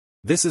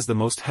This is the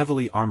most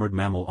heavily armored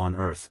mammal on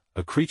Earth,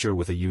 a creature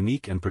with a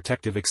unique and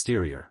protective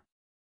exterior.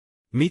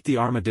 Meet the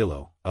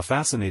armadillo, a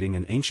fascinating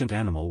and ancient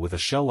animal with a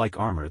shell-like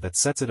armor that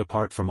sets it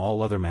apart from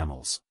all other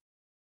mammals.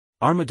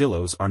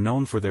 Armadillos are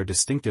known for their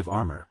distinctive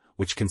armor,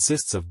 which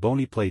consists of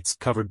bony plates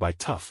covered by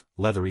tough,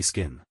 leathery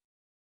skin.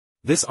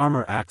 This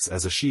armor acts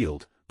as a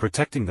shield,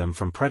 protecting them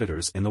from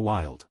predators in the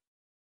wild.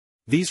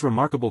 These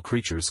remarkable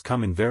creatures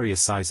come in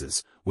various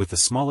sizes, with the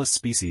smallest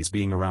species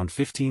being around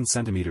 15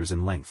 centimeters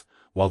in length,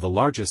 while the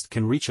largest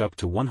can reach up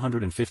to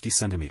 150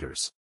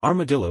 centimeters.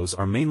 Armadillos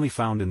are mainly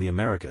found in the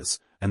Americas,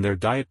 and their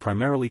diet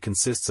primarily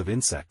consists of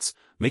insects,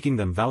 making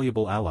them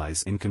valuable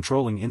allies in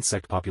controlling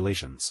insect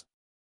populations.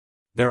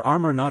 Their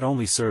armor not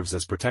only serves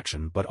as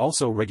protection but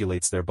also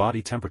regulates their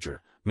body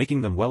temperature,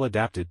 making them well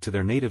adapted to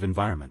their native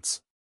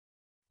environments.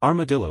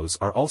 Armadillos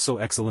are also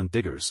excellent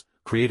diggers,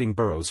 creating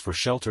burrows for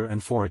shelter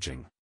and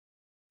foraging.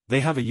 They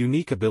have a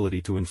unique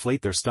ability to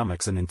inflate their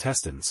stomachs and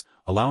intestines,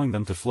 allowing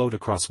them to float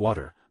across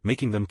water,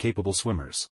 making them capable swimmers.